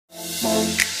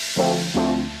Ian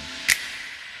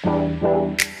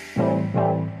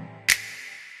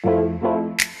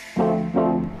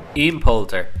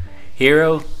Poulter,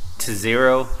 hero to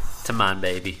zero to man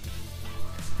baby.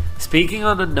 Speaking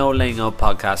on a No Laying Up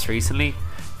podcast recently,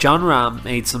 Jon Rahm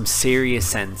made some serious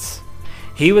sense.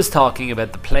 He was talking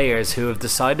about the players who have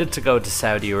decided to go to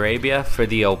Saudi Arabia for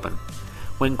the Open.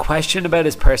 When questioned about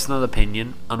his personal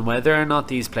opinion on whether or not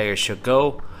these players should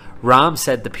go, Rahm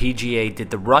said the PGA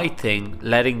did the right thing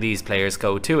letting these players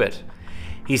go to it.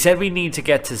 He said we need to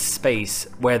get to space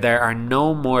where there are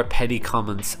no more petty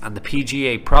comments and the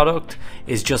PGA product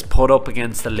is just put up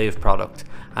against the LIV product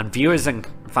and viewers and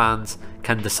fans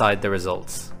can decide the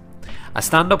results. A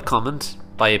stand-up comment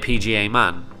by a PGA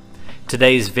man.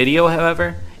 Today's video,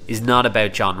 however, is not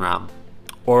about Jon Rahm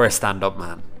or a stand-up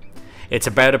man. It's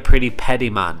about a pretty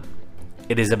petty man.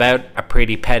 It is about a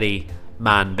pretty petty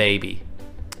man baby.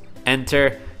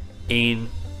 Enter Ian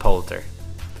Poulter.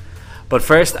 But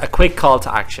first, a quick call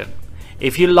to action.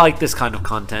 If you like this kind of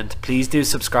content, please do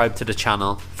subscribe to the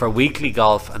channel for weekly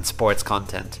golf and sports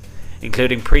content,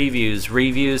 including previews,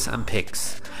 reviews and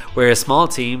picks. We're a small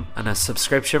team and a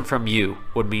subscription from you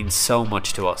would mean so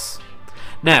much to us.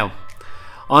 Now,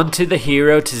 on to the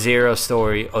hero to zero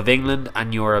story of England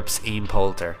and Europe's Ian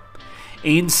Poulter.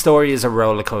 Ian's story is a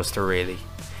rollercoaster really.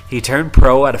 He turned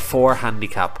pro at a 4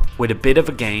 handicap with a bit of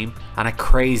a game and a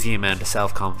crazy amount of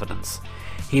self-confidence.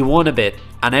 He won a bit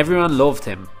and everyone loved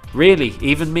him, really,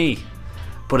 even me.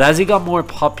 But as he got more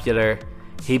popular,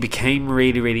 he became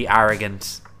really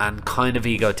arrogant and kind of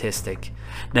egotistic.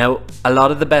 Now, a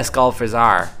lot of the best golfers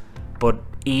are, but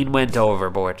Ian went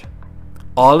overboard.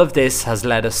 All of this has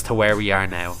led us to where we are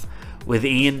now, with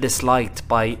Ian disliked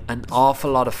by an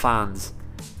awful lot of fans,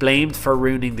 blamed for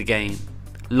ruining the game,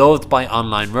 loved by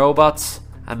online robots,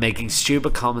 and making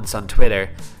stupid comments on Twitter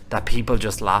that people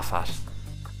just laugh at.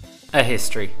 A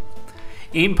history.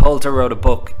 Ian Poulter wrote a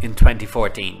book in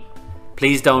 2014.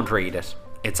 Please don't read it.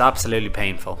 It's absolutely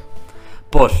painful.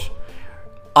 But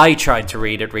I tried to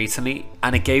read it recently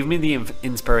and it gave me the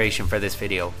inspiration for this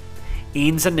video.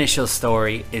 Ian's initial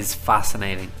story is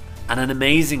fascinating and an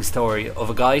amazing story of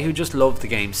a guy who just loved the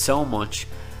game so much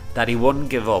that he wouldn't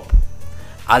give up.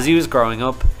 As he was growing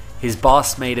up, his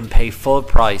boss made him pay full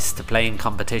price to play in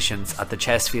competitions at the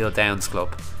Chesterfield Downs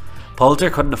Club.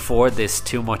 Poulter couldn't afford this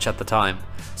too much at the time,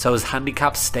 so his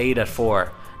handicap stayed at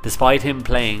 4, despite him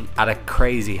playing at a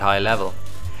crazy high level.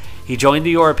 He joined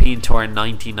the European Tour in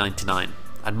 1999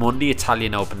 and won the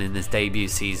Italian Open in his debut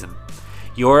season.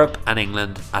 Europe and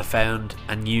England had found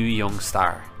a new young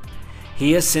star.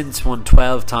 He has since won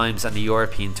 12 times on the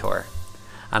European Tour,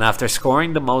 and after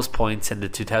scoring the most points in the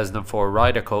 2004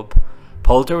 Ryder Cup,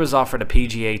 Poulter was offered a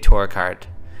PGA Tour card.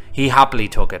 He happily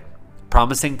took it,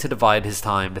 promising to divide his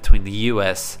time between the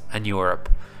US and Europe,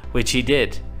 which he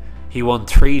did. He won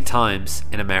 3 times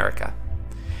in America.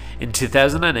 In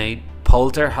 2008,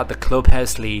 Poulter had the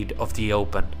clubhouse lead of the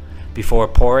Open before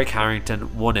Padraig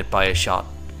Harrington won it by a shot.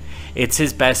 It's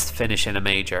his best finish in a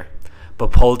major,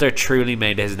 but Poulter truly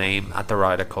made his name at the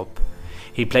Ryder Cup.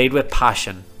 He played with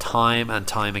passion time and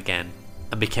time again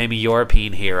and became a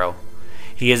European hero.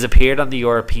 He has appeared on the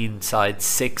European side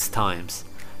 6 times,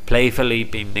 playfully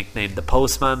being nicknamed the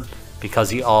Postman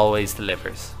because he always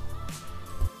delivers.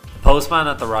 The Postman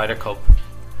at the Ryder Cup.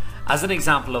 As an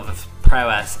example of his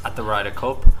prowess at the Ryder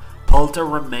Cup, Poulter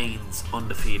remains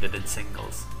undefeated in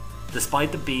singles.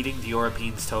 Despite the beating the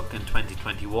Europeans took in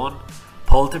 2021,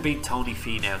 Poulter beat Tony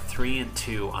Finau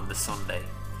 3-2 on the Sunday.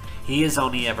 He has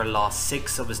only ever lost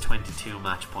 6 of his 22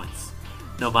 match points.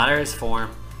 No matter his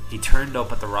form, he turned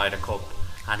up at the Ryder Cup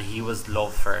and he was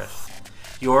loved for it.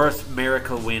 Europe's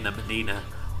miracle win at Medina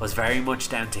was very much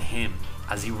down to him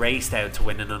as he raced out to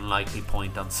win an unlikely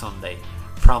point on Sunday,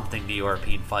 prompting the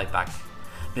European fight back.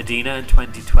 Medina in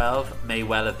 2012 may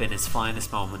well have been his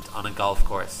finest moment on a golf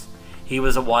course. He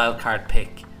was a wildcard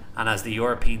pick, and as the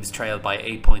Europeans trailed by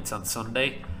 8 points on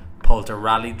Sunday, Poulter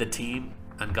rallied the team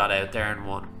and got out there and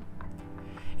won.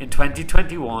 In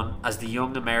 2021, as the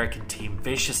young American team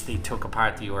viciously took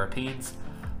apart the Europeans,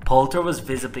 Poulter was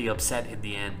visibly upset in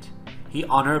the end. He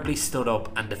honourably stood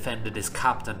up and defended his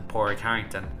captain, Padraig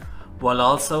Harrington, while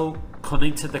also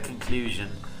coming to the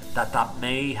conclusion that that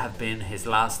may have been his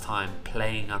last time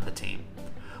playing on the team.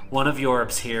 One of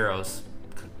Europe's heroes,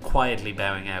 quietly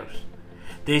bowing out.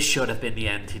 This should have been the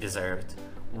end he deserved.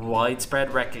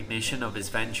 Widespread recognition of his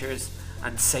ventures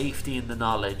and safety in the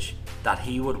knowledge that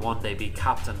he would one day be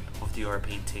captain of the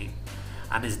European team,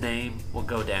 and his name will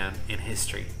go down in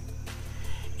history.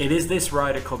 It is this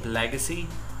Ryder Cup legacy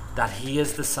that he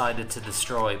has decided to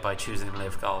destroy by choosing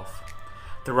LIV Golf.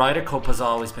 The Ryder Cup has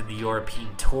always been the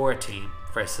European Tour team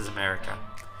versus America.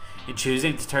 In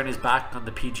choosing to turn his back on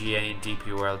the PGA and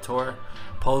DP World Tour,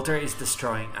 Poulter is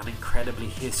destroying an incredibly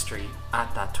history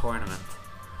at that tournament.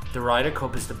 The Ryder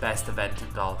Cup is the best event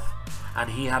in golf, and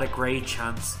he had a great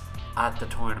chance at the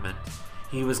tournament.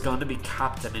 He was going to be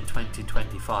captain in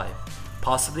 2025,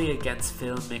 possibly against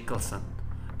Phil Mickelson,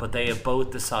 but they have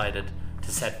both decided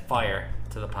to set fire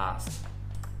to the past.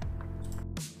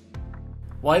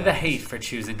 Why the hate for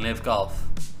choosing LIV Golf?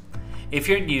 If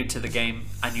you're new to the game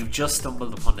and you've just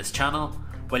stumbled upon this channel,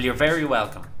 well, you're very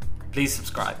welcome. Please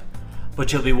subscribe.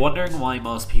 But you'll be wondering why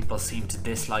most people seem to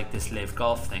dislike this LIV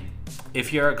Golf thing.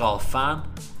 If you're a golf fan,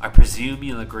 I presume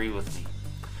you'll agree with me.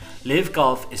 LIV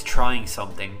Golf is trying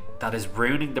something that is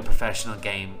ruining the professional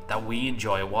game that we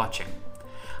enjoy watching.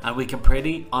 And we can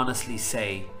pretty honestly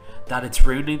say that it's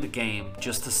ruining the game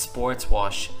just to sports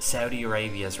wash Saudi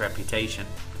Arabia's reputation.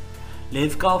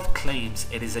 LIV Golf claims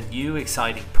it is a new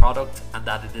exciting product and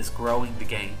that it is growing the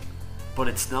game, but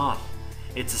it's not.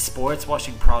 It's a sports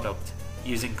washing product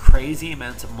using crazy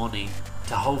amounts of money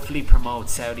to hopefully promote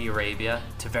Saudi Arabia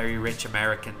to very rich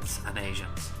Americans and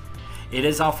Asians. It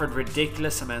has offered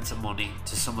ridiculous amounts of money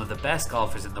to some of the best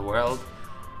golfers in the world,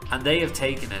 and they have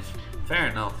taken it. Fair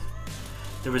enough.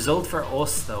 The result for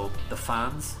us though, the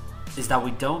fans, is that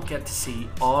we don't get to see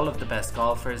all of the best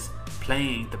golfers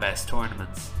playing the best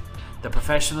tournaments. The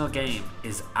professional game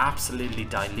is absolutely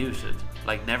diluted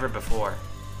like never before.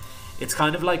 It's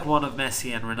kind of like one of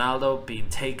Messi and Ronaldo being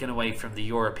taken away from the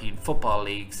European football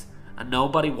leagues and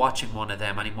nobody watching one of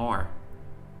them anymore.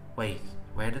 Wait,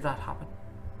 where did that happen?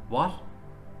 What?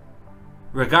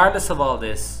 Regardless of all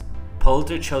this,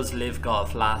 Poulter chose LIV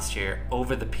Golf last year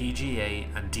over the PGA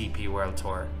and DP World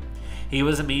Tour. He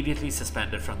was immediately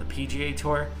suspended from the PGA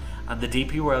Tour, and the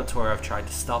DP World Tour have tried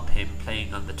to stop him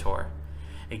playing on the tour.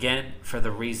 Again, for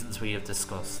the reasons we have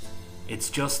discussed. It's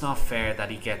just not fair that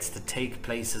he gets to take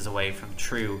places away from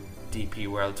true DP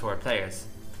World Tour players.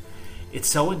 It's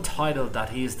so entitled that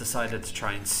he has decided to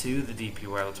try and sue the DP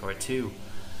World Tour too,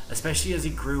 especially as he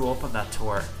grew up on that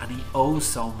tour and he owes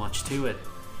so much to it.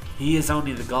 He is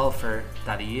only the golfer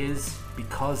that he is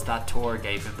because that tour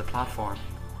gave him the platform.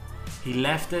 He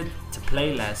left it to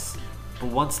play less, but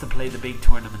wants to play the big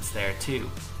tournaments there too.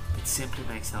 It simply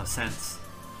makes no sense.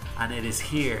 And it is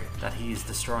here that he is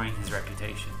destroying his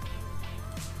reputation.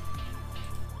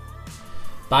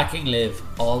 Backing LIV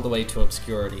all the way to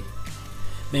obscurity.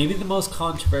 Maybe the most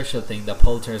controversial thing that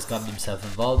Poulter has gotten himself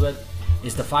involved with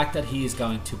is the fact that he is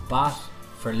going to bat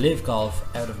for LIV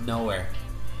Golf out of nowhere.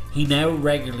 He now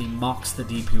regularly mocks the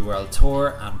DP World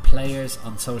Tour and players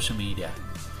on social media.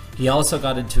 He also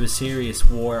got into a serious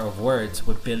war of words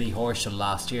with Billy Horschel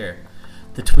last year.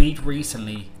 The tweet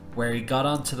recently where he got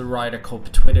onto the Ryder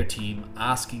Cup Twitter team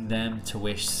asking them to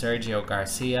wish Sergio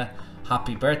Garcia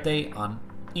happy birthday on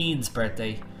Ian's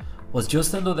birthday was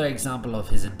just another example of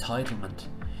his entitlement.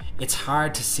 It's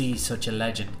hard to see such a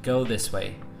legend go this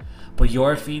way, but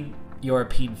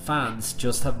European fans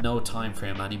just have no time for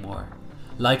him anymore.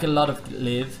 Like a lot of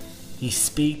LIV, he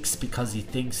speaks because he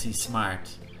thinks he's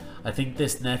smart. I think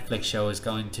this Netflix show is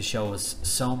going to show us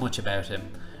so much about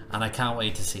him, and I can't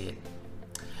wait to see it.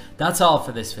 That's all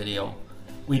for this video.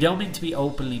 We don't mean to be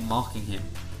openly mocking him,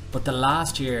 but the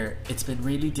last year it's been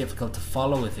really difficult to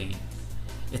follow with Ian.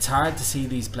 It's hard to see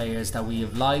these players that we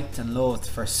have liked and loved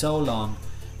for so long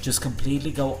just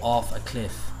completely go off a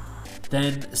cliff.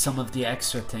 Then some of the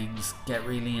extra things get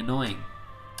really annoying.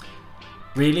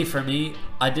 Really, for me,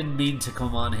 I didn't mean to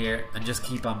come on here and just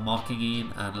keep on mocking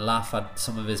Ian and laugh at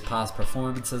some of his past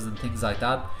performances and things like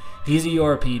that. He's a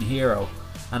European hero,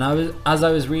 and as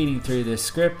I was reading through this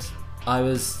script, I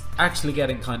was actually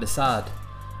getting kind of sad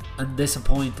and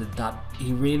disappointed that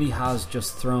he really has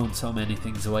just thrown so many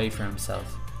things away for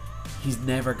himself. He's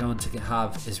never going to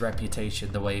have his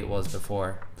reputation the way it was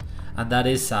before, and that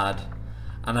is sad,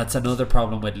 and that's another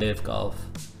problem with LIV Golf,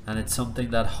 and it's something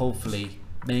that hopefully,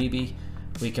 maybe,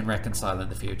 we can reconcile in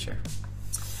the future.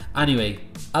 Anyway,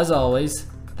 as always,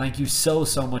 thank you so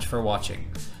much for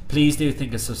watching. Please do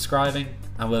think of subscribing,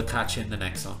 and we'll catch you in the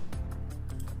next one.